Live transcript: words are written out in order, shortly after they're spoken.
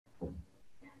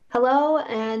Hello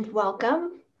and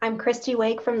welcome. I'm Christy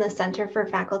Wake from the Center for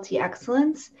Faculty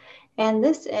Excellence, and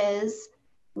this is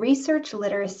Research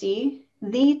Literacy,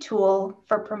 the tool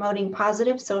for promoting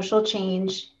positive social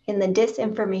change in the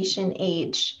disinformation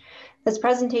age. This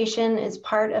presentation is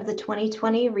part of the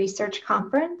 2020 Research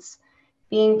Conference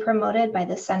being promoted by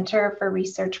the Center for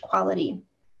Research Quality.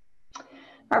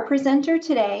 Our presenter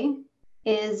today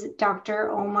is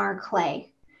Dr. Omar Clay.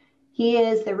 He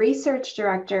is the Research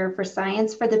Director for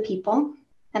Science for the People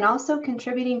and also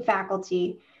contributing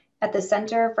faculty at the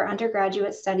Center for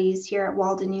Undergraduate Studies here at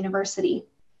Walden University.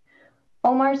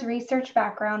 Omar's research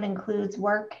background includes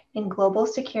work in global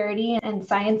security and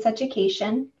science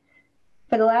education.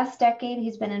 For the last decade,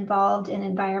 he's been involved in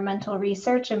environmental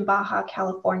research in Baja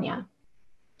California.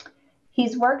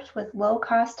 He's worked with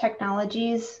low-cost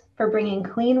technologies for bringing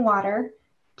clean water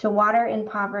to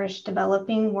water-impoverished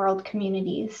developing world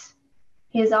communities.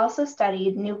 He has also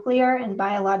studied nuclear and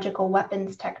biological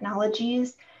weapons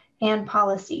technologies and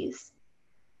policies.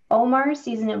 Omar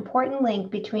sees an important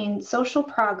link between social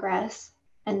progress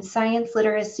and science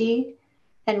literacy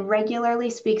and regularly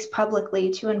speaks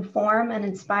publicly to inform and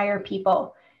inspire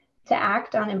people to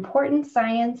act on important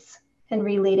science and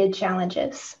related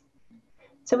challenges.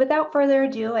 So without further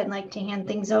ado, I'd like to hand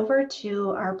things over to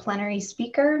our plenary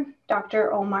speaker,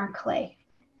 Dr. Omar Clay.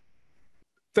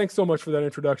 Thanks so much for that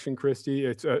introduction, Christy.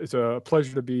 It's a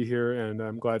pleasure to be here, and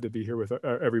I'm glad to be here with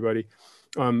everybody.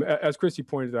 As Christy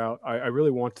pointed out, I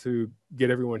really want to get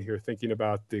everyone here thinking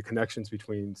about the connections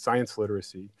between science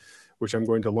literacy, which I'm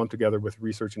going to lump together with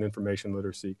research and information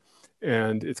literacy,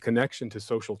 and its connection to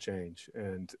social change.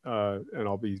 And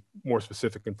I'll be more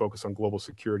specific and focus on global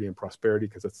security and prosperity,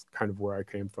 because that's kind of where I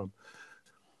came from.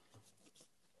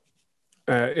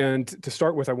 And to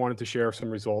start with, I wanted to share some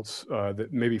results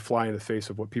that maybe fly in the face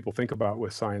of what people think about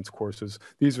with science courses.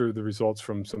 These are the results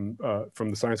from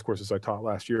the science courses I taught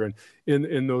last year. And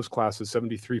in those classes,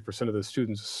 73% of the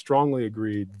students strongly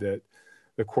agreed that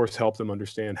the course helped them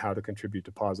understand how to contribute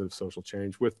to positive social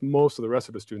change, with most of the rest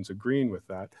of the students agreeing with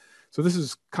that. So this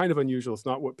is kind of unusual. It's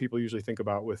not what people usually think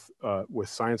about with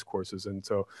science courses. And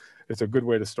so it's a good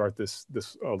way to start this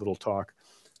little talk.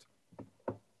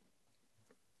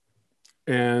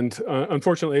 And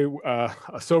unfortunately,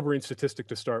 a sobering statistic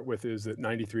to start with is that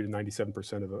 93 to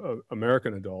 97% of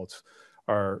American adults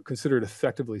are considered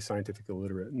effectively scientifically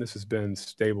illiterate, and this has been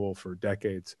stable for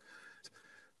decades.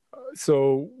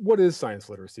 So what is science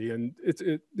literacy? And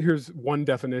here's one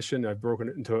definition. I've broken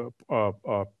it into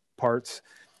parts,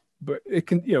 but it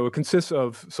consists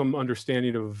of some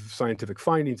understanding of scientific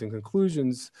findings and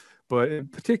conclusions, but in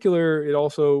particular, it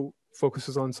also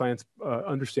focuses on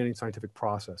understanding scientific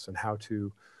process and how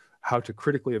to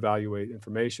critically evaluate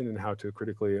information and how to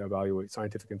critically evaluate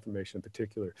scientific information in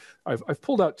particular. I've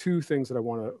pulled out two things that I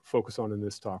want to focus on in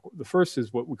this talk. The first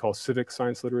is what we call civic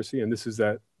science literacy, and this is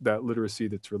that literacy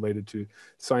that's related to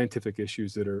scientific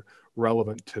issues that are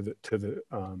relevant to the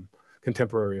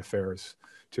contemporary affairs,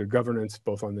 to governance,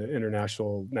 both on the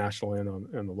international, national, and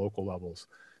on the local levels.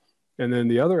 And then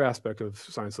the other aspect of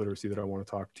science literacy that I want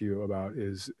to talk to you about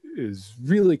is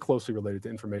really closely related to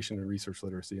information and research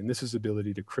literacy. And this is the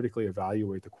ability to critically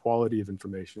evaluate the quality of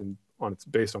information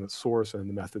based on its source and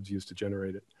the methods used to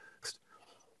generate it.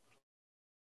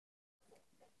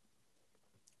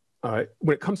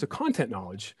 When it comes to content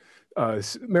knowledge,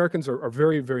 Americans are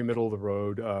very, very middle of the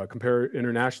road.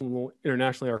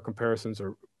 Internationally, our comparisons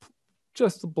are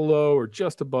just below or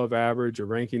just above average. A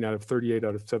ranking out of 38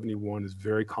 out of 71 is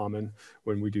very common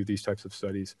when we do these types of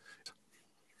studies.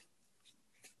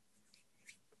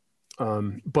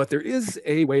 But there is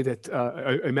a way that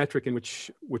a metric in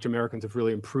which Americans have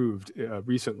really improved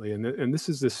recently, and this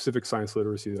is this civic science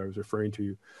literacy that I was referring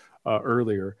to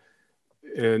earlier.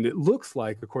 And it looks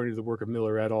like, according to the work of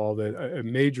Miller et al., that a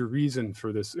major reason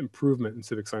for this improvement in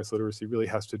civic science literacy really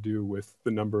has to do with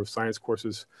the number of science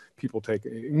courses people take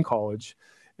in college.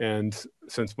 And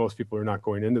since most people are not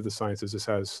going into the sciences, this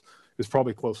is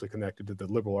probably closely connected to the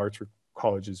liberal arts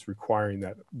colleges requiring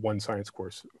that one science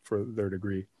course for their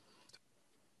degree.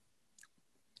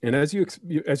 And as you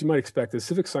might expect, as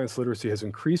civic science literacy has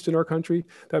increased in our country,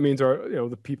 that means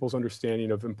the people's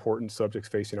understanding of important subjects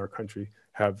facing our country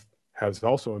has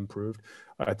also improved.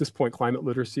 At this point, climate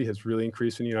literacy has really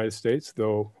increased in the United States,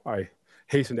 though I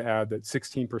hasten to add that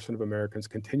 16% of Americans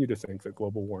continue to think that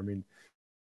global warming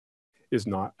is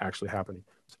not actually happening.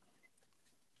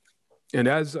 And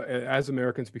as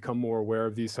Americans become more aware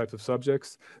of these types of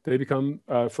subjects, they become,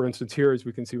 for instance, here, as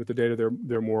we can see with the data,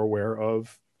 they're more aware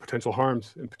of potential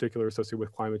harms, in particular associated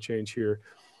with climate change here.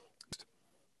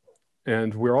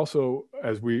 And we're also,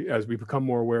 as we become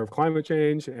more aware of climate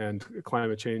change and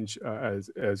climate change as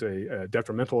a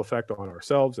detrimental effect on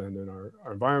ourselves and in our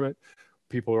environment,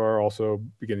 people are also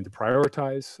beginning to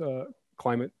prioritize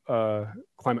climate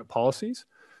policies.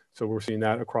 So we're seeing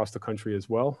that across the country as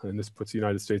well, and this puts the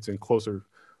United States in closer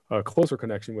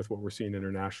connection with what we're seeing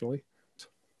internationally.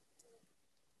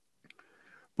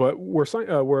 But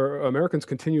where Americans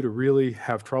continue to really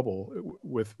have trouble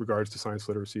with regards to science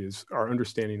literacy is our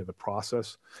understanding of the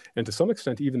process, and to some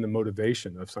extent, even the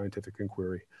motivation of scientific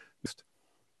inquiry.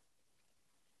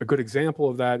 A good example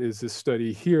of that is this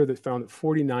study here that found that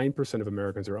 49% of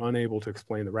Americans are unable to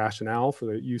explain the rationale for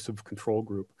the use of control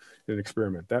group in an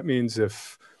experiment. That means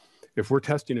if we're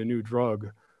testing a new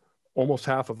drug, almost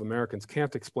half of Americans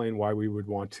can't explain why we would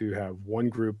want to have one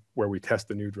group where we test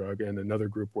the new drug and another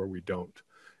group where we don't,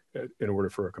 in order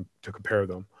to compare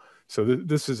them. So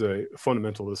this is a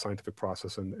fundamental to the scientific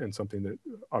process and something that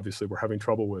obviously we're having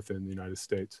trouble with in the United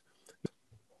States.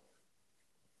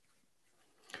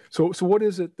 So what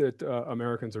is it that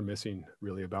Americans are missing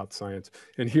really about science?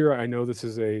 And here I know this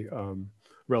is a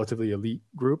relatively elite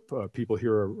group. People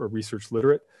here are research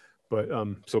literate, but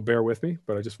so bear with me,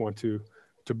 but I just want to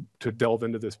delve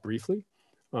into this briefly.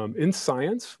 In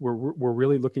science, we're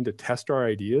really looking to test our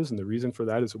ideas, and the reason for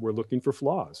that is that we're looking for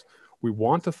flaws. We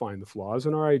want to find the flaws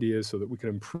in our ideas so that we can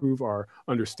improve our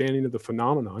understanding of the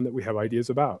phenomenon that we have ideas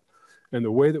about. And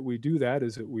the way that we do that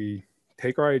is that we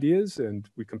take our ideas and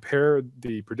we compare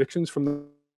the predictions from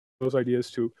those ideas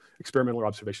to experimental or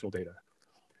observational data.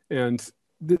 And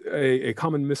a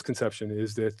common misconception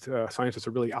is that scientists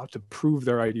are really out to prove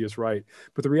their ideas right.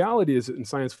 But the reality is that in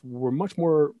science,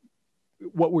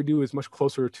 what we do is much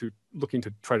closer to looking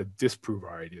to try to disprove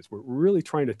our ideas. We're really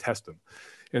trying to test them.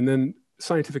 And then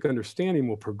scientific understanding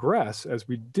will progress as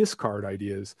we discard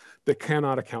ideas that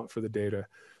cannot account for the data.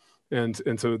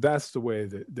 And so that's the way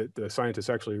that the scientists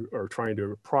actually are trying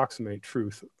to approximate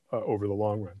truth over the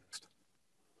long run.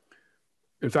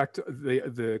 In fact,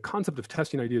 the concept of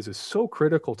testing ideas is so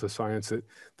critical to science that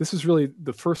this is really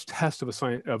the first test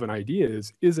of an idea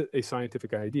is it a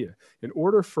scientific idea? In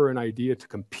order for an idea to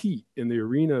compete in the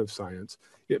arena of science,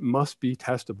 it must be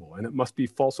testable and it must be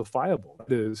falsifiable.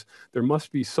 That is, there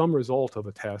must be some result of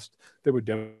a test that would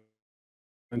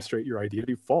demonstrate your idea to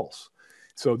be false.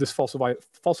 So this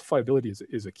falsifiability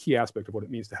is a key aspect of what it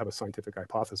means to have a scientific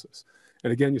hypothesis.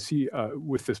 And again, you see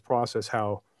with this process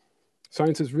how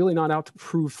science is really not out to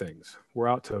prove things. We're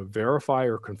out to verify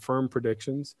or confirm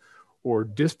predictions or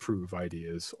disprove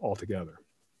ideas altogether.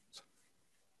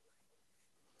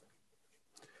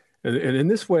 And in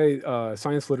this way,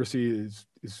 science literacy is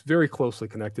very closely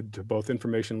connected to both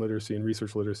information literacy and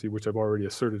research literacy, which I've already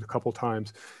asserted a couple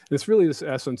times. And it's really this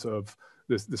essence of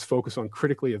this focus on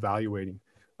critically evaluating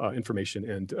information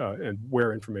and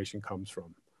where information comes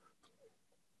from.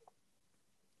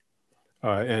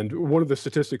 And one of the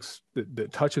statistics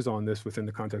that touches on this within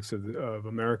the context of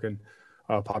American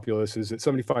populace is that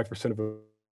 75%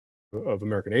 of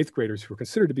American 8th graders who are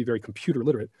considered to be very computer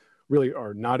literate really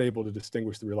are not able to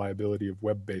distinguish the reliability of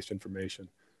web-based information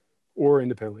or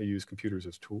independently use computers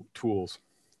as tools.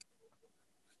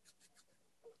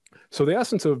 So the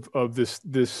essence of this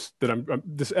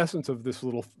essence of this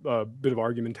little bit of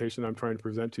argumentation I'm trying to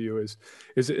present to you is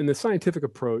that in the scientific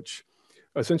approach,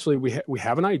 essentially we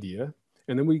have an idea,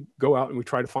 and then we go out and we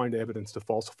try to find evidence to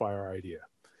falsify our idea.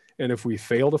 And if we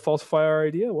fail to falsify our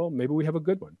idea, well, maybe we have a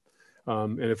good one.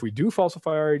 And if we do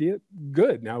falsify our idea,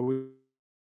 good. Now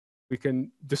we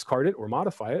can discard it or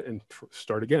modify it and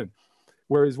start again.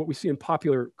 Whereas what we see in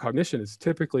popular cognition is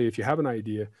typically if you have an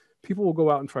idea, people will go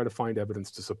out and try to find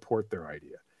evidence to support their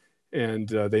idea. And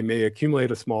they may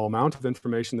accumulate a small amount of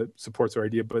information that supports their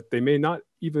idea, but they may not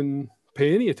even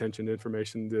pay any attention to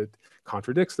information that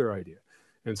contradicts their idea.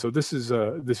 And so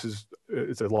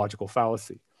it's a logical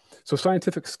fallacy. So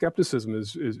scientific skepticism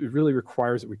it really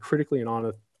requires that we critically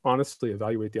and honestly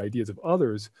evaluate the ideas of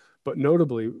others, but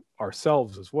notably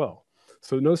ourselves as well.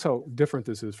 So notice how different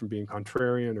this is from being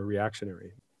contrarian or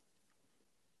reactionary.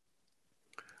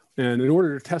 And in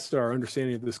order to test our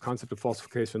understanding of this concept of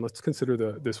falsification, let's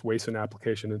consider this Wason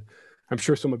application. And I'm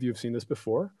sure some of you have seen this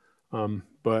before,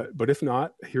 but if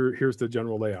not, here's the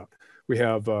general layout. We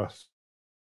have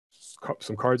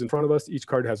some cards in front of us. Each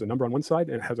card has a number on one side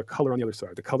and it has a color on the other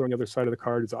side. The color on the other side of the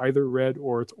card is either red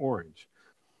or it's orange.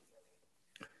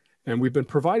 And we've been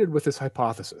provided with this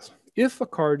hypothesis. If a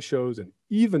card shows an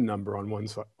even number on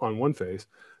one face,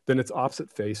 then its opposite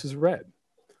face is red.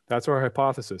 That's our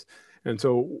hypothesis. And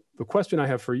so the question I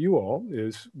have for you all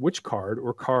is which card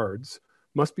or cards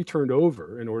must be turned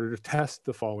over in order to test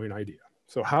the following idea?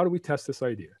 So how do we test this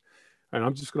idea? And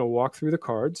I'm just going to walk through the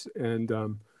cards and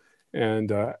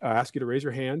ask you to raise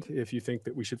your hand if you think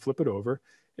that we should flip it over.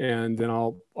 And then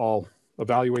I'll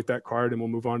evaluate that card, and we'll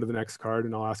move on to the next card,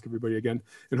 and I'll ask everybody again.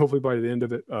 And hopefully by the end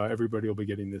of it, everybody will be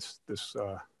getting this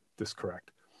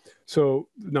correct. So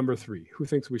number 3, who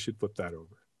thinks we should flip that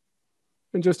over?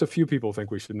 And just a few people think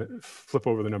we should flip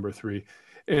over the number 3.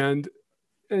 And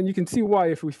you can see why.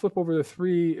 If we flip over the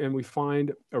 3 and we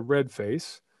find a red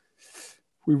face,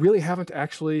 we really haven't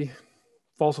actually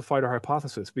falsified our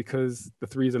hypothesis, because the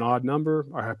 3 is an odd number.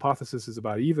 Our hypothesis is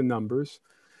about even numbers.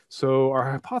 So our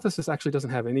hypothesis actually doesn't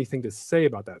have anything to say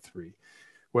about that 3.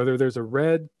 Whether there's a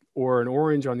red or an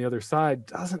orange on the other side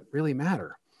doesn't really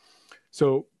matter.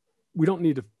 So we don't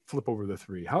need to flip over the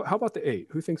 3. How about the 8?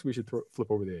 Who thinks we should flip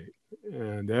over the 8?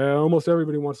 And almost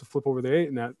everybody wants to flip over the 8,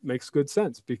 and that makes good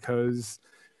sense, because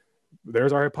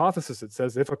there's our hypothesis. It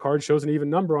says if a card shows an even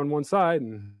number on one side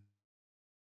and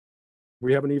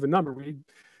we have an even number, we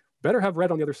better have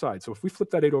red on the other side. So if we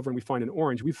flip that 8 over and we find an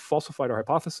orange, we've falsified our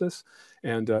hypothesis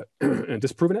and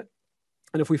disproven it.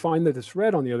 And if we find that it's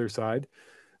red on the other side,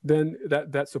 then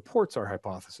that supports our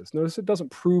hypothesis. Notice it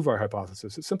doesn't prove our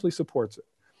hypothesis, it simply supports it.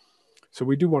 So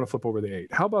we do want to flip over the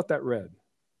 8. How about that red?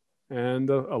 And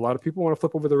a lot of people want to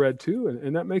flip over the red too,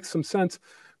 and that makes some sense.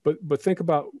 But think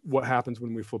about what happens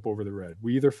when we flip over the red.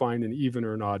 We either find an even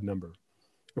or an odd number.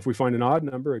 If we find an odd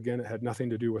number, again, it had nothing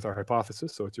to do with our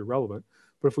hypothesis, so it's irrelevant.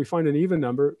 But if we find an even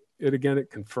number, it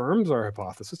confirms our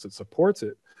hypothesis, it supports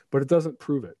it, but it doesn't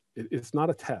prove it. It's not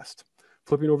a test.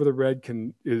 Flipping over the red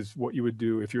is what you would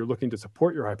do if you're looking to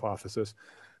support your hypothesis,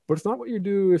 but it's not what you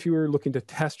do if you were looking to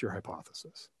test your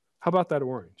hypothesis. How about that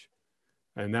orange?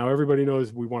 And now everybody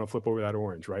knows we want to flip over that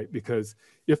orange, right? Because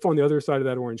if on the other side of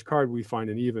that orange card we find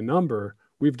an even number,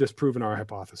 we've disproven our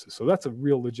hypothesis. So that's a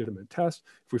real legitimate test.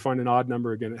 If we find an odd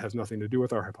number, again, it has nothing to do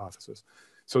with our hypothesis.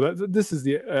 So this is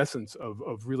the essence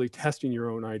of really testing your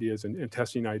own ideas and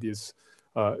testing ideas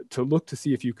to look to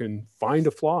see if you can find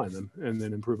a flaw in them and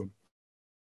then improve them.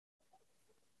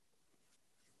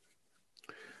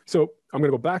 So I'm going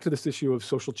to go back to this issue of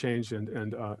social change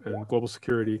and global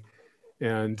security,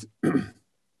 and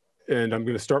and I'm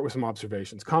going to start with some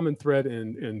observations. Common thread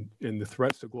in the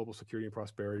threats to global security and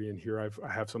prosperity, and here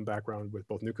I have some background with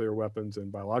both nuclear weapons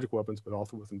and biological weapons, but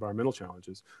also with environmental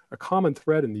challenges. A common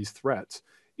thread in these threats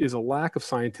is a lack of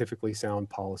scientifically sound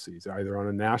policies, either on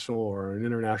a national or an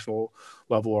international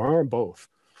level, or on both.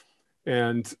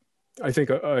 And I think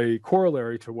a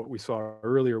corollary to what we saw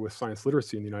earlier with science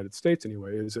literacy in the United States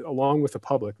anyway, is that along with the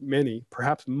public, many,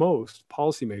 perhaps most,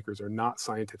 policymakers are not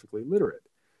scientifically literate.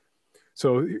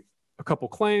 So a couple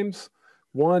claims.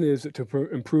 One is that to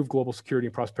improve global security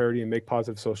and prosperity and make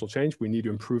positive social change, we need to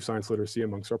improve science literacy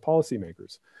amongst our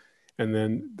policymakers. And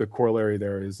then the corollary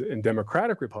there is in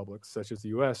democratic republics, such as the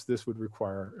US, this would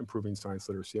require improving science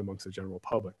literacy amongst the general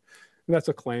public. And that's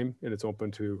a claim, and it's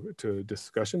open to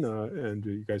discussion, and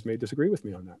you guys may disagree with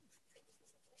me on that.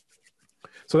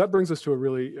 So that brings us to a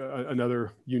really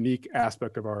another unique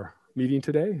aspect of our meeting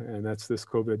today, and that's this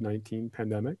COVID-19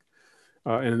 pandemic.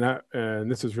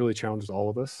 And this has really challenged all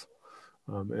of us.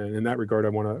 And in that regard, I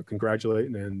want to congratulate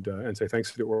and say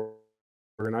thanks to the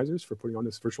organizers for putting on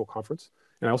this virtual conference.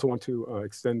 And I also want to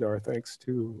extend our thanks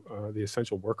to the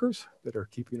essential workers that are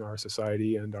keeping our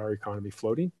society and our economy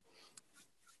floating.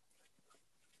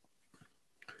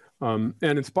 And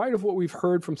in spite of what we've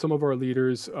heard from some of our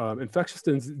leaders, infectious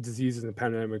diseases and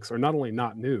pandemics are not only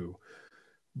not new,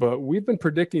 but we've been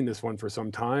predicting this one for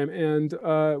some time, and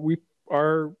we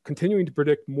are continuing to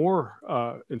predict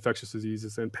more infectious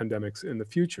diseases and pandemics in the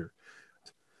future.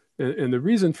 And the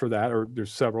reason for that, or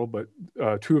there's several, but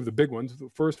two of the big ones. The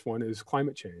first one is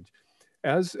climate change.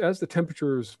 As the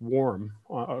temperatures warm,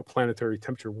 planetary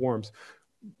temperature warms,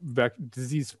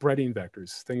 disease spreading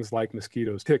vectors, things like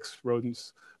mosquitoes, ticks,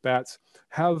 rodents, bats,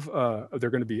 they're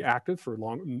going to be active for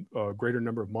a greater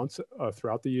number of months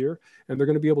throughout the year, and they're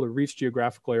going to be able to reach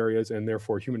geographical areas and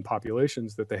therefore human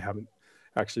populations that they haven't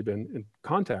actually been in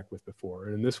contact with before.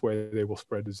 And in this way, they will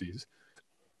spread disease.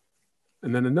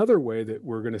 And then another way that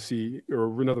we're going to see,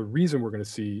 or another reason we're going to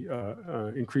see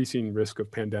increasing risk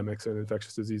of pandemics and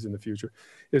infectious disease in the future,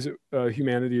 is that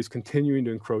humanity is continuing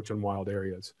to encroach on wild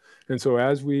areas. And so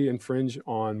as we infringe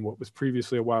on what was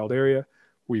previously a wild area,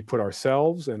 we put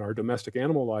ourselves and our domestic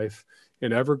animal life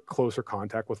in ever closer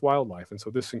contact with wildlife. And so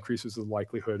this increases the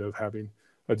likelihood of having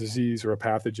a disease or a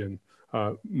pathogen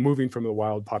moving from the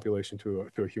wild population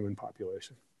to a human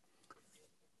population.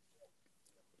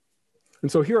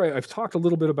 And so here I've talked a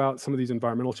little bit about some of these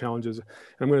environmental challenges, and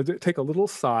I'm going to take a little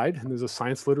aside, and there's a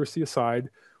science literacy aside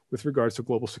with regards to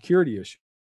global security issues.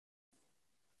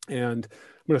 And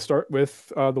I'm going to start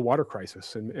with the water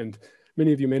crisis. And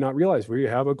many of you may not realize we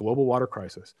have a global water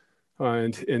crisis.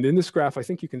 And in this graph, I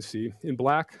think you can see in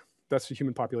black, that's the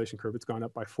human population curve. It's gone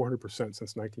up by 400%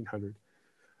 since 1900.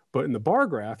 But in the bar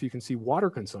graph, you can see water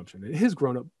consumption. It has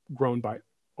grown by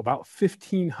about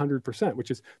 1,500%,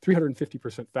 which is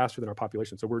 350% faster than our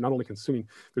population. So we're not only consuming,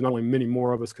 there's not only many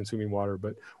more of us consuming water,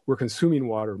 but we're consuming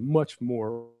water much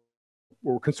more,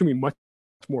 we're consuming much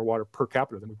more water per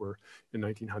capita than we were in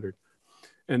 1900.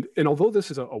 And although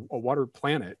this is a water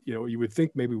planet, you would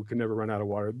think maybe we could never run out of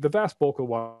water. The vast bulk of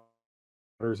water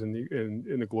is in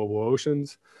the global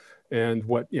oceans, and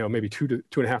maybe 2 to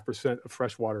 2.5% of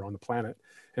fresh water on the planet.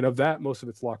 And of that, most of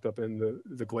it's locked up in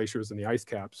the glaciers and the ice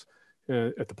caps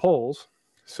at the poles.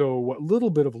 So what little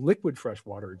bit of liquid fresh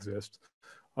water exists,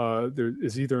 there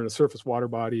is either in a surface water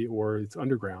body or it's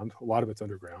underground. A lot of it's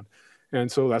underground.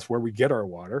 And so that's where we get our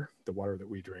water, the water that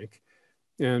we drink.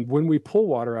 And when we pull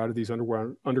water out of these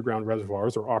underground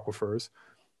reservoirs or aquifers,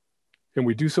 and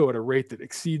we do so at a rate that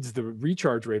exceeds the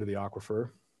recharge rate of the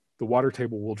aquifer, the water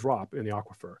table will drop in the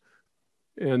aquifer.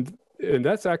 And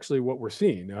that's actually what we're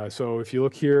seeing. So if you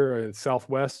look here in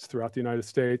Southwest throughout the United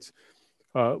States,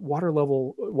 water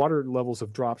levels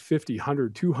have dropped 50,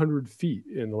 100, 200 feet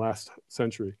in the last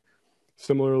century.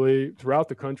 Similarly, throughout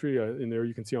the country, in there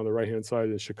you can see on the right-hand side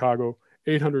is Chicago,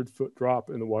 800-foot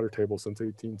drop in the water table since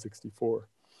 1864.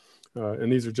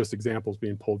 And these are just examples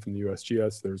being pulled from the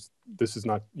USGS. This is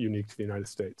not unique to the United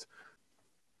States.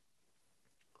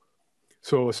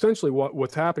 So essentially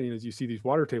what's happening as you see these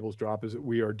water tables drop is that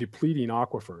we are depleting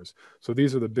aquifers. So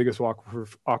these are the biggest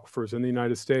aquifers in the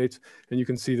United States. And you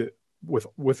can see that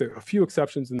with a few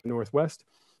exceptions in the Northwest,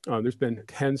 there's been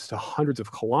tens to hundreds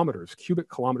of cubic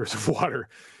kilometers of water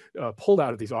pulled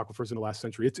out of these aquifers in the last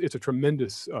century. It's a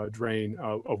tremendous drain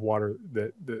of water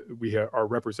that we are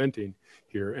representing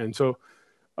here. And so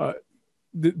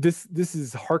this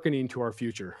is hearkening to our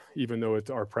future, even though it's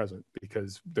our present,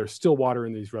 because there's still water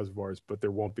in these reservoirs, but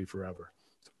there won't be forever.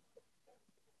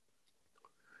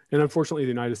 And unfortunately, the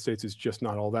United States is just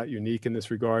not all that unique in this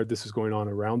regard. This is going on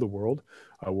around the world.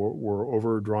 We're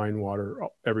overdrawing water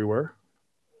everywhere.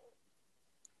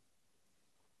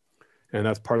 And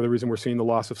that's part of the reason we're seeing the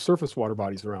loss of surface water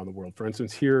bodies around the world. For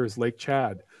instance, here is Lake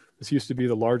Chad. This used to be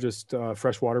the largest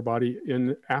freshwater body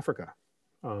in Africa.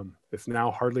 It's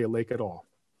now hardly a lake at all.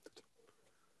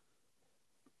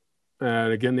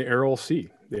 And again, the Aral Sea.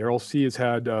 The Aral Sea has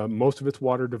had most of its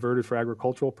water diverted for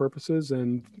agricultural purposes,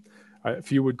 and a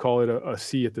few would call it a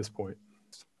sea at this point.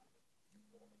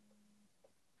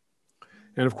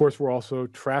 And of course, we're also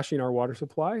trashing our water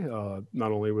supply,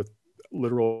 not only with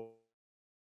literal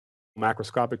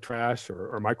macroscopic trash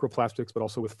or microplastics, but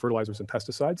also with fertilizers and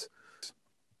pesticides.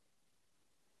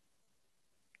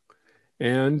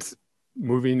 And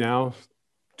moving now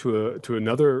to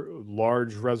another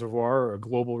large reservoir, a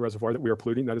global reservoir that we are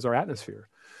polluting, that is our atmosphere.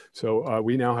 So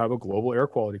we now have a global air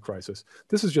quality crisis.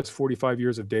 This is just 45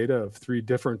 years of data of 3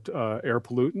 different air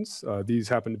pollutants. These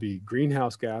happen to be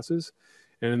greenhouse gases.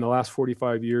 And in the last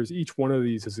 45 years, each one of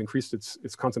these has increased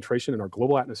its concentration in our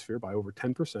global atmosphere by over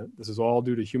 10%. This is all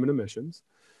due to human emissions.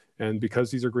 And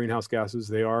because these are greenhouse gases,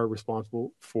 they are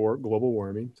responsible for global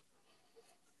warming.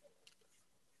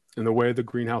 And the way the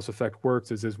greenhouse effect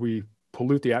works is as we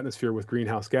pollute the atmosphere with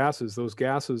greenhouse gases, those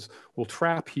gases will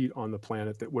trap heat on the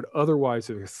planet that would otherwise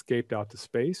have escaped out to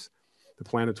space. The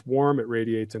planet's warm, it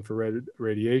radiates infrared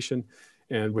radiation.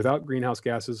 And without greenhouse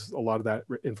gases, a lot of that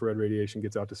infrared radiation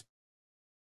gets out to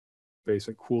space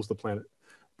and cools the planet.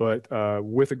 But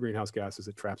with the greenhouse gases,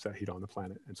 it traps that heat on the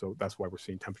planet. And so that's why we're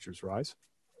seeing temperatures rise.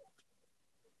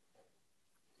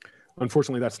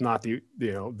 Unfortunately, that's not the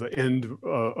end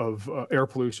of air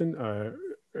pollution.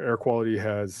 Air quality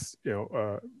has,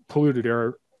 polluted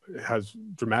air has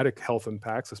dramatic health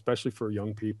impacts, especially for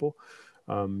young people.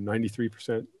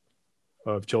 93%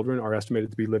 of children are estimated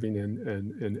to be living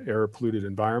in air polluted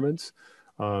environments.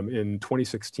 In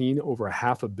 2016, over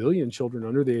 500 million children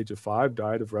under the age of 5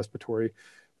 died of respiratory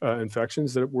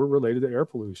infections that were related to air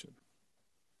pollution.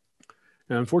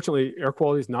 And unfortunately, air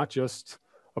quality is not just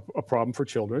a problem for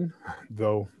children,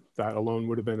 though that alone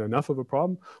would have been enough of a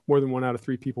problem. More than 1 out of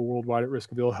 3 people worldwide at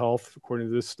risk of ill health. According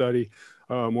to this study,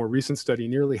 a more recent study,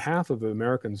 nearly half of the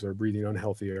Americans are breathing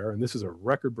unhealthy air, and this is a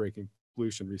record-breaking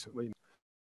pollution recently.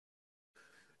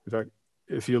 In fact,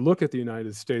 if you look at the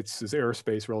United States'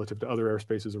 airspace relative to other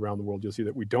airspaces around the world, you'll see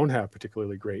that we don't have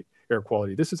particularly great air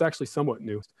quality. This is actually somewhat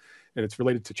new, and it's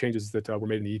related to changes that were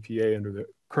made in the EPA under the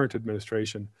current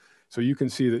administration. So you can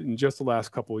see that in just the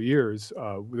last couple of years,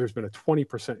 there's been a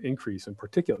 20% increase in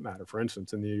particulate matter, for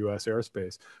instance, in the US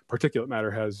airspace. Particulate matter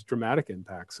has dramatic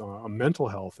impacts on mental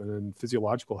health and in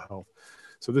physiological health.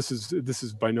 So this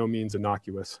is by no means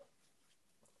innocuous.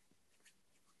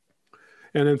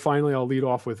 And then finally, I'll leave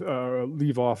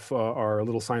off our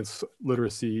little science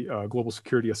literacy, global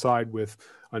security aside with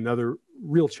another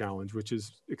real challenge, which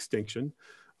is extinction.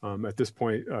 At this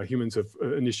point, humans have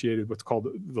initiated what's called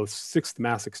the sixth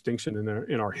mass extinction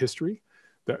in our history.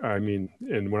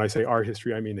 And when I say our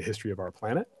history, I mean the history of our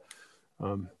planet.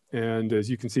 And as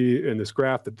you can see in this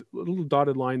graph, the little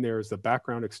dotted line there is the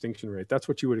background extinction rate. That's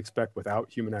what you would expect without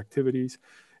human activities.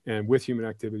 And with human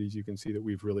activities, you can see that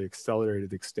we've really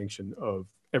accelerated the extinction of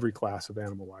every class of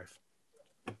animal life.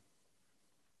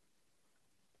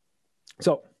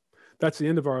 So that's the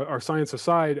end of our science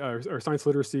aside, our science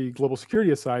literacy, global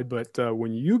security aside. But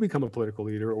when you become a political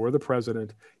leader or the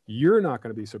president, you're not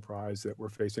going to be surprised that we're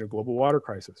facing a global water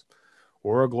crisis,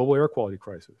 or a global air quality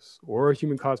crisis, or a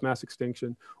human-caused mass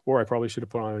extinction, or I probably should have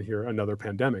put on here another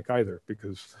pandemic either,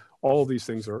 because all of these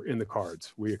things are in the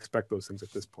cards. We expect those things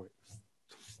at this point.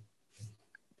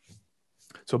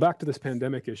 So back to this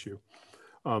pandemic issue.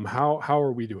 How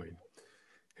are we doing?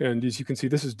 And as you can see,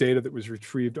 this is data that was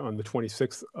retrieved on the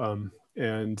 26th,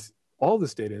 and all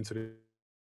this data incidentally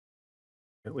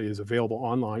is available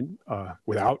online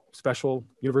without special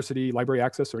university library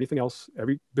access or anything else.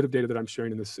 Every bit of data that I'm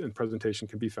sharing in this presentation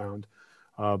can be found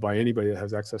by anybody that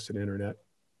has access to the internet.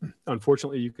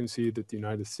 Unfortunately, you can see that the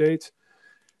United States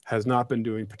has not been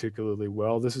doing particularly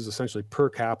well. This is essentially per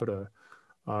capita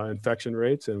infection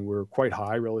rates, and we're quite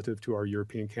high relative to our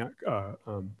European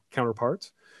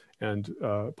counterparts, and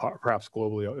perhaps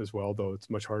globally as well, though it's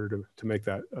much harder to make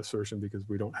that assertion because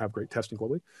we don't have great testing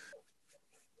globally.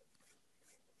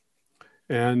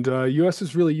 And U.S.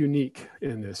 is really unique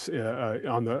in this.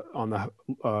 On the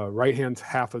right-hand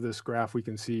half of this graph, we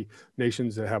can see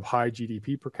nations that have high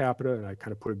GDP per capita, and I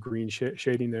kind of put a green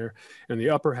shading there. And the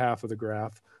upper half of the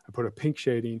graph, I put a pink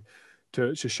shading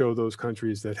to show those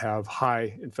countries that have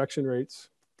high infection rates,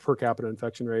 per capita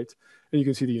infection rates. And you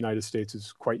can see the United States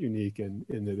is quite unique in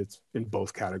that it's in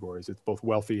both categories. It's both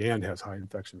wealthy and has high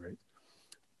infection rates.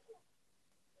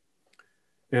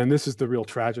 And this is the real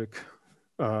tragic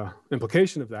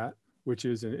implication of that, which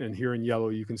is, and here in yellow,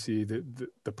 you can see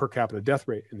the per capita death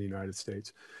rate in the United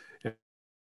States. And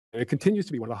it continues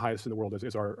to be one of the highest in the world,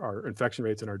 as our infection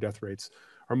rates and our death rates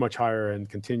are much higher and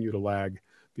continue to lag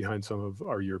behind some of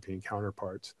our European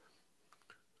counterparts.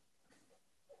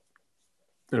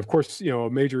 And of course, a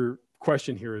major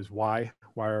question here is why?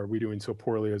 Why are we doing so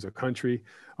poorly as a country?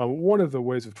 One of the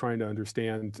ways of trying to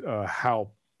understand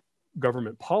how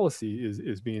government policy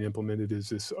is being implemented is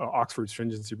this Oxford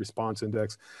Stringency Response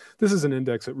Index. This is an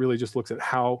index that really just looks at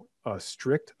how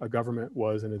strict a government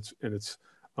was in its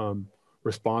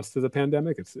response to the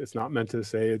pandemic. It's not meant to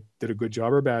say it did a good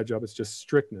job or a bad job. It's just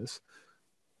strictness.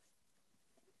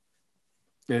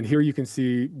 And here you can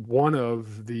see one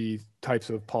of the types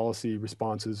of policy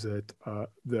responses that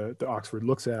the Oxford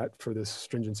looks at for this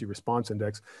Stringency Response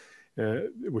Index,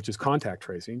 which is contact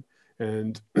tracing.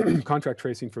 And contact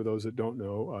tracing, for those that don't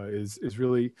know, is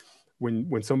really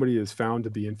when somebody is found to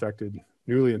be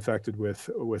newly infected with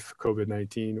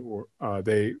COVID-19, or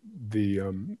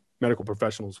the medical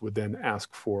professionals would then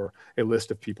ask for a list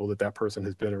of people that person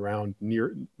has been around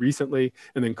recently,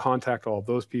 and then contact all of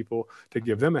those people to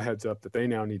give them a heads up that they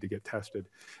now need to get tested.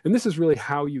 And this is really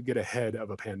how you get ahead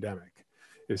of a pandemic,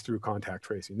 is through contact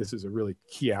tracing. This is a really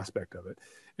key aspect of it.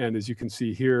 And as you can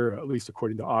see here, at least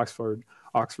according to Oxford,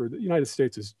 the United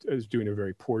States is doing a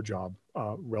very poor job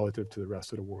relative to the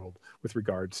rest of the world with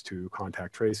regards to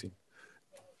contact tracing.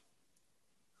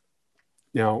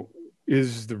 Now,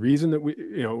 is the reason that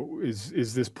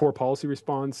is this poor policy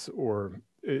response, or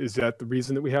is that the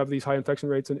reason that we have these high infection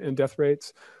rates and death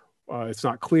rates? It's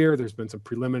not clear. There's been some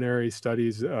preliminary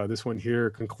studies. This one here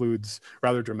concludes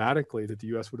rather dramatically that the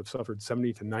U.S. would have suffered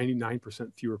 70 to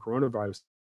 99% fewer coronavirus.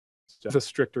 Just a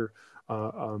stricter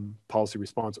policy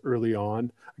response early on.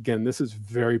 Again, this is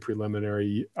very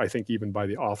preliminary, I think, even by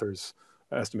the author's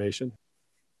estimation.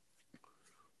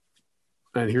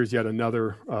 And here's yet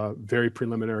another very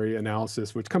preliminary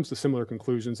analysis, which comes to similar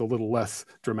conclusions, a little less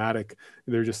dramatic.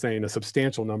 They're just saying a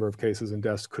substantial number of cases and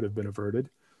deaths could have been averted.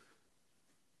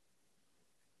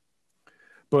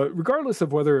 But regardless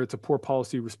of whether it's a poor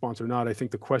policy response or not, I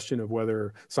think the question of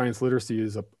whether science literacy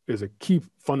is a key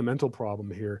fundamental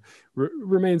problem here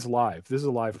remains live. This is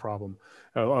a live problem,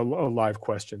 a live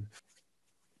question.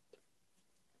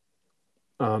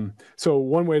 So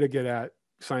one way to get at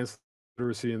science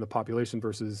literacy in the population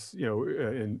versus,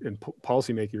 in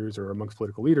policymakers or amongst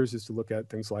political leaders is to look at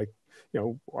things like,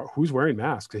 who's wearing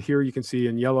masks. Here you can see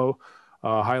in yellow,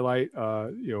 highlight,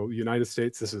 United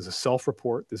States. This is a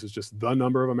self-report. This is just the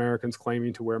number of Americans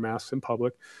claiming to wear masks in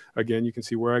public. Again, you can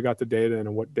see where I got the data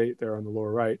and what date there on the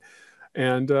lower right.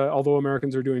 And although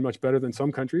Americans are doing much better than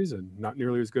some countries and not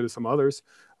nearly as good as some others,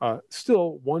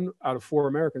 still 1 out of 4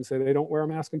 Americans say they don't wear a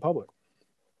mask in public.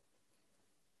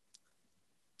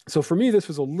 So for me, this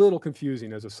was a little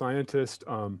confusing as a scientist.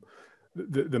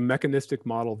 The mechanistic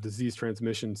model of disease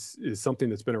transmission is something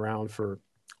that's been around for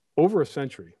over a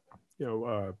century.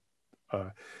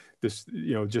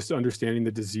 Just understanding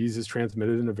the disease is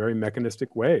transmitted in a very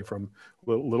mechanistic way from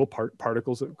little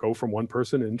particles that go from one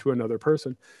person into another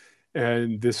person.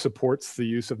 And this supports the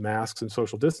use of masks and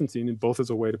social distancing, and both as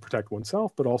a way to protect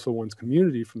oneself, but also one's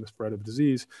community from the spread of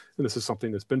disease. And this is something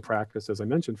that's been practiced, as I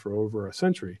mentioned, for over a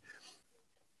century.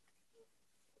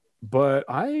 But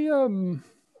I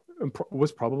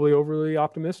was probably overly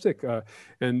optimistic.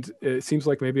 And it seems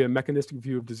like maybe a mechanistic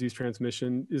view of disease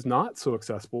transmission is not so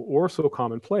accessible or so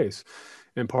commonplace.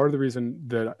 And part of the reason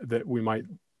that we might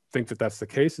think that that's the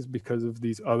case is because of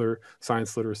these other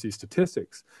science literacy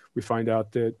statistics. We find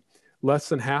out that less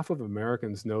than half of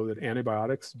Americans know that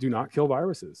antibiotics do not kill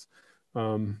viruses.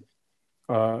 Or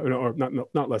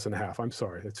not less than half, I'm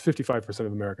sorry. It's 55%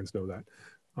 of Americans know that.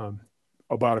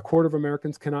 About a quarter of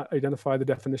Americans cannot identify the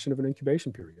definition of an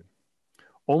incubation period.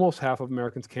 Almost half of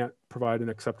Americans can't provide an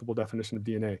acceptable definition of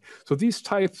DNA. So these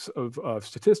types of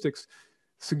statistics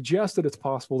suggest that it's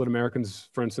possible that Americans,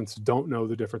 for instance, don't know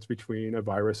the difference between a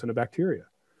virus and a bacteria.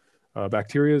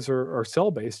 Bacteria are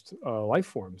cell-based life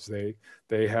forms.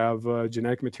 They have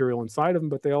genetic material inside of them,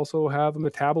 but they also have a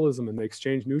metabolism, and they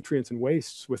exchange nutrients and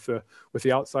wastes with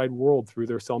the outside world through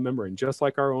their cell membrane, just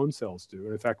like our own cells do.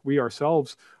 And in fact, we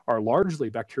ourselves are largely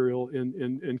bacterial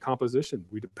in composition.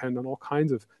 We depend on all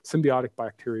kinds of symbiotic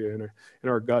bacteria in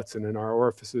our guts and in our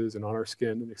orifices and on our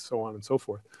skin and so on and so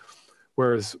forth.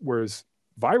 Whereas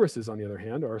viruses, on the other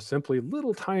hand, are simply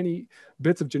little tiny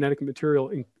bits of genetic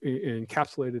material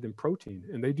encapsulated in protein,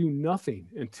 and they do nothing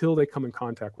until they come in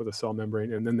contact with a cell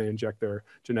membrane, and then they inject their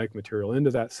genetic material into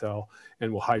that cell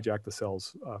and will hijack the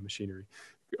cell's machinery,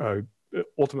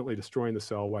 ultimately destroying the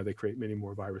cell while they create many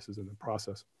more viruses in the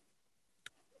process.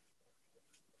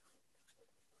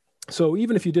 So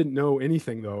even if you didn't know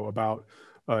anything, though, about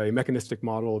a mechanistic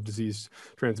model of disease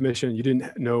transmission, you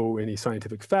didn't know any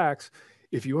scientific facts,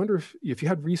 if you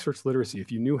had research literacy,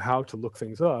 if you knew how to look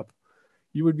things up,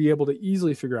 you would be able to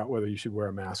easily figure out whether you should wear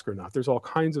a mask or not. There's all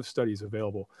kinds of studies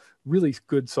available, really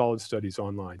good, solid studies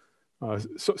online.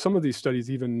 So some of these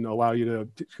studies even allow you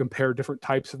to compare different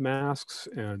types of masks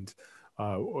and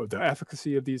the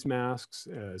efficacy of these masks,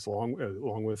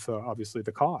 along with obviously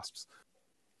the costs.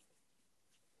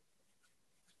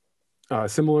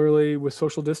 Similarly with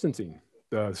social distancing,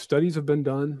 the studies have been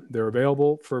done. They're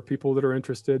available for people that are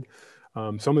interested.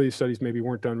 Some of these studies maybe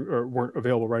weren't done or weren't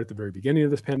available right at the very beginning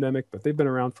of this pandemic, but they've been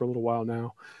around for a little while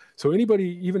now. So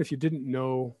anybody, even if you didn't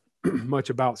know much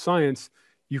about science,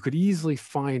 you could easily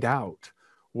find out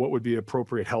what would be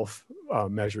appropriate health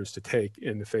measures to take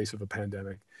in the face of a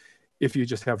pandemic if you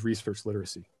just have research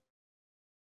literacy,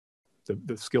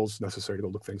 the skills necessary to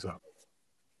look things up.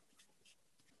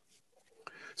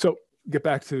 So get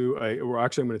back to, I'm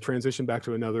going to transition back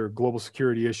to another global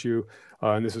security issue,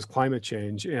 and this is climate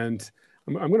change. And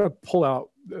I'm going to pull out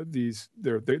these,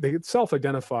 they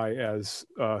self-identify as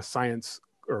science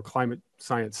or climate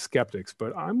science skeptics,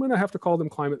 but I'm going to have to call them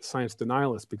climate science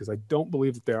denialists because I don't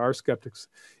believe that they are skeptics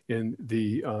in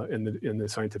the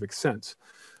scientific sense.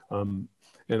 And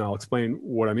I'll explain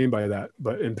what I mean by that.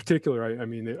 But in particular, I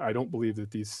mean, I don't believe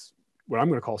that these, what I'm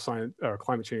going to call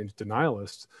climate change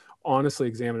denialists, honestly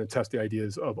examine and test the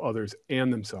ideas of others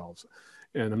and themselves.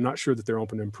 And I'm not sure that they're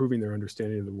open to improving their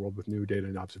understanding of the world with new data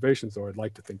and observations, though I'd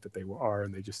like to think that they are,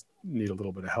 and they just need a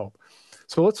little bit of help.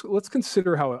 So let's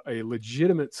consider how a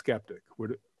legitimate skeptic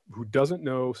who doesn't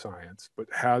know science but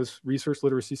has research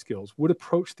literacy skills would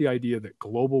approach the idea that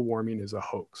global warming is a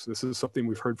hoax. This is something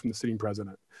we've heard from the sitting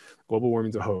president. Global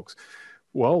warming is a hoax.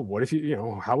 Well, what if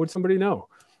how would somebody know?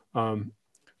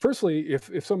 Firstly,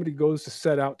 if somebody goes to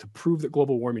set out to prove that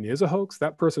global warming is a hoax,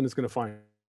 that person is going to find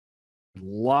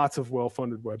lots of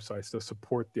well-funded websites to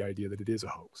support the idea that it is a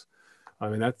hoax. I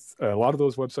mean, that's a lot of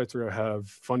those websites have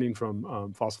funding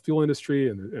from fossil fuel industry,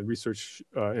 and research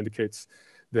indicates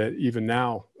that even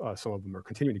now some of them are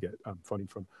continuing to get funding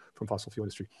from fossil fuel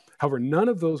industry. However, none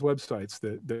of those websites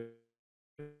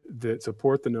that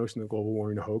support the notion that global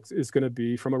warming is a hoax is going to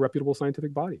be from a reputable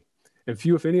scientific body. And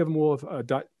few, if any of them, will have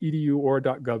 .edu or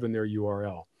 .gov in their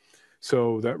URL.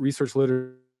 So that research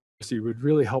literacy would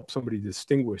really help somebody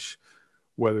distinguish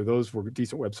whether those were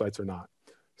decent websites or not.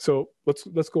 So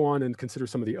let's go on and consider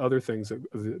some of the other things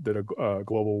that a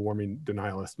global warming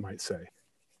denialist might say.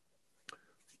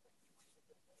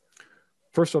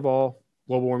 First of all,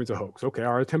 global warming is a hoax. Okay,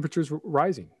 are temperatures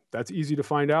rising? That's easy to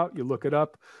find out. You look it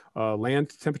up.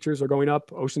 Land temperatures are going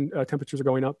up. Ocean temperatures are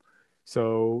going up.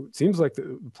 So it seems like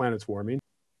the planet's warming.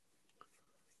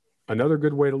 Another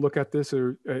good way to look at this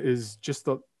is just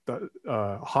the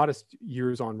hottest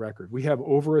years on record. We have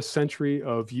over a century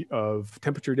of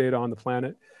temperature data on the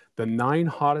planet. The 9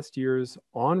 hottest years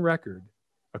on record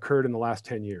occurred in the last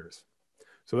 10 years.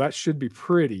 So that should be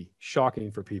pretty shocking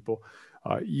for people.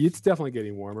 It's definitely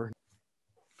getting warmer.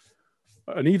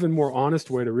 An even more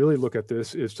honest way to really look at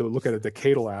this is to look at a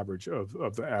decadal average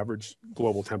of the average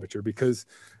global temperature, because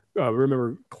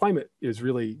remember, climate is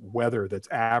really weather that's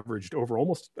averaged over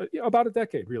almost about a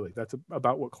decade, really. That's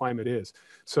about what climate is.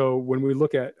 So when we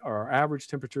look at our average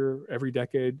temperature every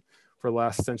decade for the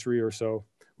last century or so,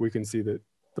 we can see that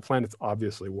the planet's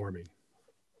obviously warming.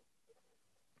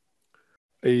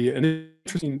 An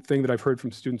interesting thing that I've heard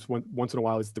from students once in a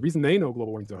while is the reason they know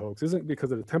global warming is a hoax isn't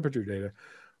because of the temperature data,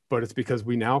 but it's because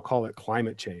we now call it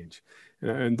climate change.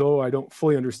 And though I don't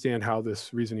fully understand how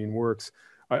this reasoning works,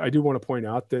 I do want to point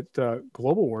out that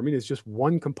global warming is just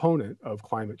one component of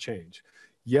climate change.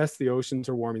 Yes, the oceans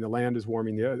are warming, the land is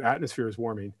warming, the atmosphere is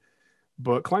warming,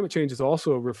 but climate change is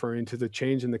also referring to the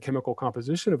change in the chemical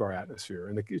composition of our atmosphere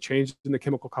and the change in the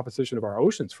chemical composition of our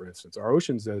oceans, for instance. Our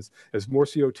oceans, as more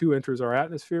CO2 enters our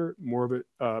atmosphere, more of it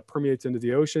permeates into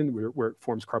the ocean where it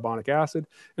forms carbonic acid,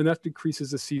 and that decreases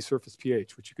the sea surface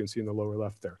pH, which you can see in the lower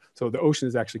left there. So the ocean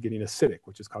is actually getting acidic,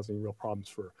 which is causing real problems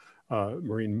for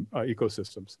marine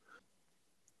ecosystems.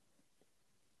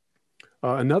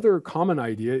 Another common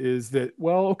idea is that,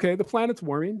 well, okay, the planet's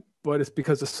warming, but it's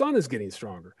because the sun is getting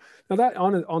stronger. Now that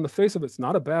on the face of it's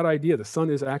not a bad idea. The sun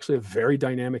is actually a very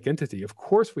dynamic entity. Of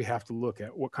course, we have to look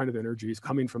at what kind of energy is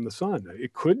coming from the sun.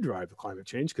 It could drive the climate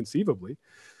change conceivably.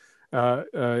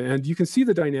 And you can see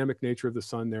the dynamic nature of the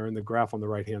sun there in the graph on the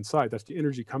right-hand side. That's the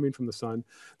energy coming from the sun.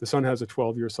 The sun has a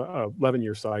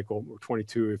 11-year cycle, or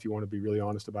 22 if you want to be really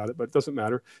honest about it, but it doesn't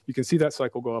matter. You can see that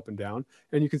cycle go up and down.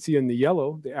 And you can see in the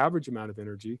yellow, the average amount of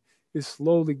energy is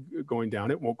slowly going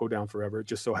down. It won't go down forever. It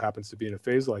just so happens to be in a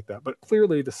phase like that. But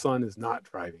clearly the sun is not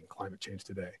driving climate change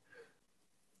today.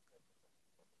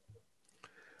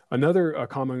 Another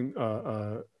common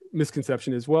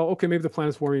misconception is, well, okay, maybe the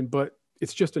planet's warming, but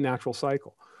it's just a natural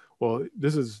cycle. Well,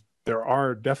 there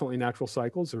are definitely natural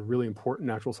cycles. They're really important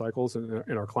natural cycles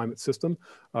in our climate system.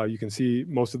 You can see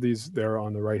most of these there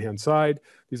on the right-hand side.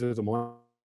 These are the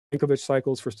Milankovitch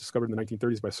cycles, first discovered in the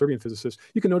 1930s by Serbian physicists.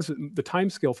 You can notice that the time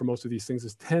scale for most of these things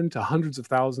is 10 to hundreds of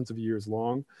thousands of years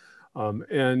long.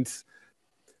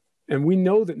 And we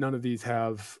know that none of these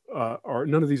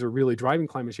are really driving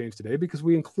climate change today because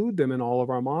we include them in all of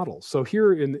our models. So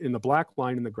here in the black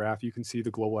line in the graph, you can see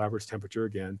the global average temperature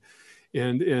again.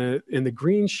 And in the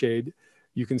green shade,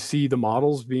 you can see the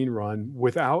models being run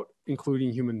without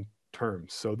including human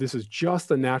terms. So this is just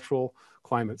a natural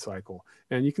climate cycle.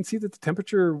 And you can see that the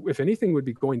temperature, if anything, would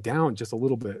be going down just a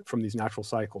little bit from these natural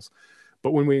cycles.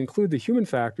 But when we include the human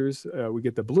factors, we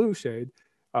get the blue shade,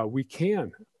 we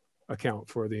can account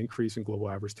for the increase in global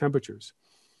average temperatures.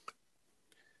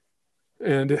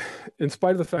 And in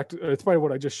spite of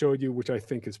what I just showed you, which I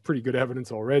think is pretty good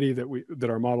evidence already that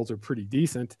our models are pretty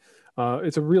decent,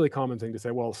 it's a really common thing to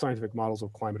say, well, scientific models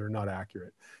of climate are not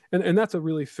accurate. And that's a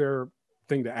really fair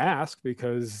thing to ask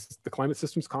because the climate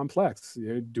system's complex.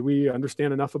 Do we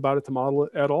understand enough about it to model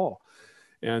it at all?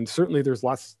 And certainly there's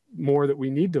lots more that we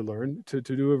need to learn to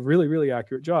do a really, really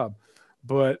accurate job.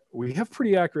 But we have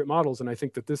pretty accurate models, and I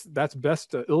think that that's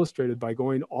best illustrated by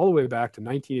going all the way back to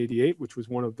 1988, which was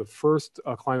one of the first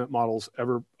climate models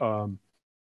ever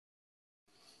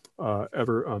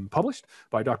published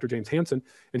by Dr. James Hansen.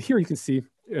 And here you can see,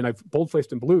 and I've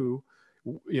bold-faced in blue,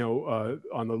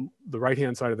 on the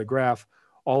right-hand side of the graph,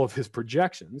 all of his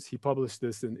projections. He published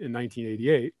this in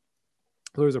 1988.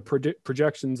 Those are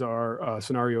projections are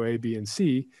scenario A, B, and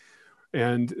C.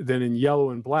 And then in yellow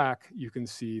and black, you can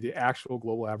see the actual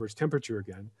global average temperature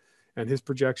again. And his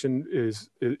projection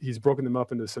he's broken them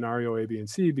up into scenario A, B, and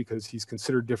C because he's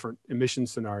considered different emission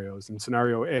scenarios. In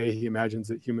scenario A, he imagines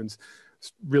that humans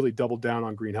really doubled down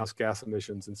on greenhouse gas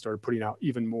emissions and started putting out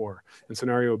even more. In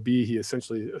scenario B, he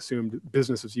essentially assumed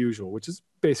business as usual, which is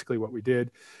basically what we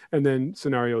did. And then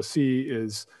scenario C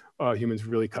is humans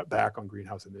really cut back on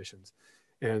greenhouse emissions.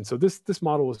 And so this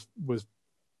model was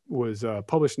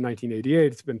published in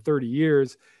 1988. It's been 30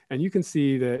 years, and you can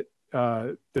see that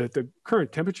that the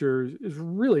current temperature is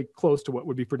really close to what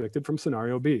would be predicted from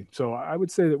scenario B. So I would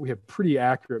say that we have pretty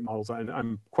accurate models, and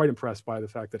I'm quite impressed by the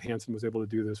fact that Hansen was able to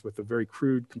do this with the very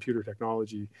crude computer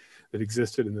technology that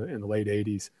existed in the late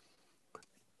 80s.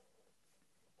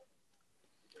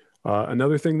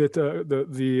 Another thing that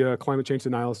the climate change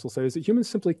denialists will say is that humans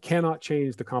simply cannot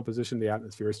change the composition of the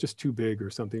atmosphere. It's just too big or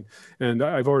something. And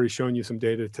I've already shown you some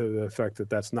data to the effect that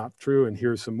that's not true. And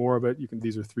here's some more of it.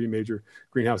 These are 3 major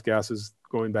greenhouse gases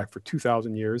going back for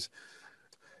 2,000 years.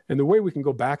 And the way we can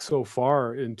go back so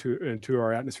far into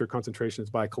our atmosphere concentration is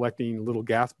by collecting little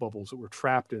gas bubbles that were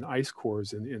trapped in ice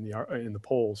cores in the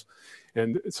poles.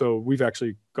 And so we've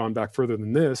actually gone back further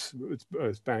than this.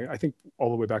 It's back, I think,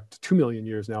 all the way back to 2 million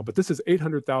years now. But this is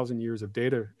 800,000 years of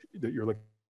data that you're looking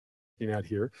at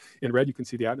here. In red, you can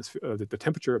see the atmosphere, the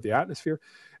temperature of the atmosphere,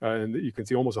 and you can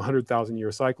see almost 100,000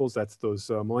 year cycles. That's those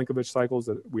Milankovitch cycles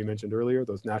that we mentioned earlier,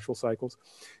 those natural cycles.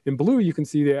 In blue, you can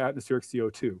see the atmospheric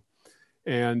CO2.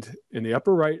 And in the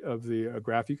upper right of the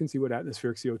graph, you can see what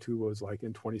atmospheric CO2 was like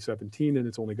in 2017, and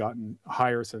it's only gotten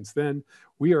higher since then.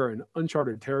 We are in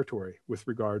uncharted territory with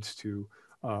regards to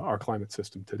our climate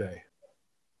system today.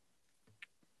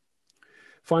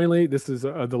 Finally, this is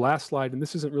the last slide, and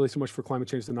this isn't really so much for climate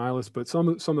change denialists, but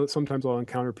sometimes I'll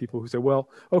encounter people who say, well,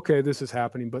 okay, this is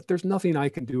happening, but there's nothing I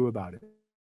can do about it.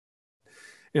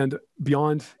 And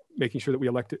beyond making sure that we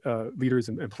elect leaders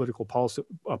and political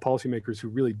policymakers who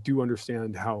really do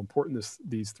understand how important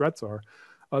these threats are,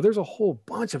 there's a whole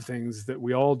bunch of things that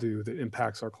we all do that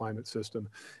impacts our climate system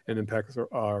and impacts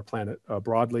our planet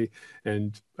broadly.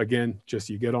 And again, just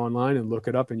you get online and look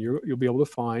it up, and you'll be able to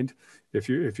find, if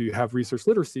you have research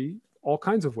literacy, all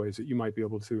kinds of ways that you might be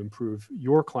able to improve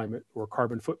your climate or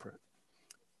carbon footprint.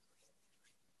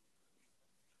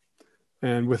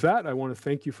 And with that, I want to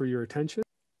thank you for your attention.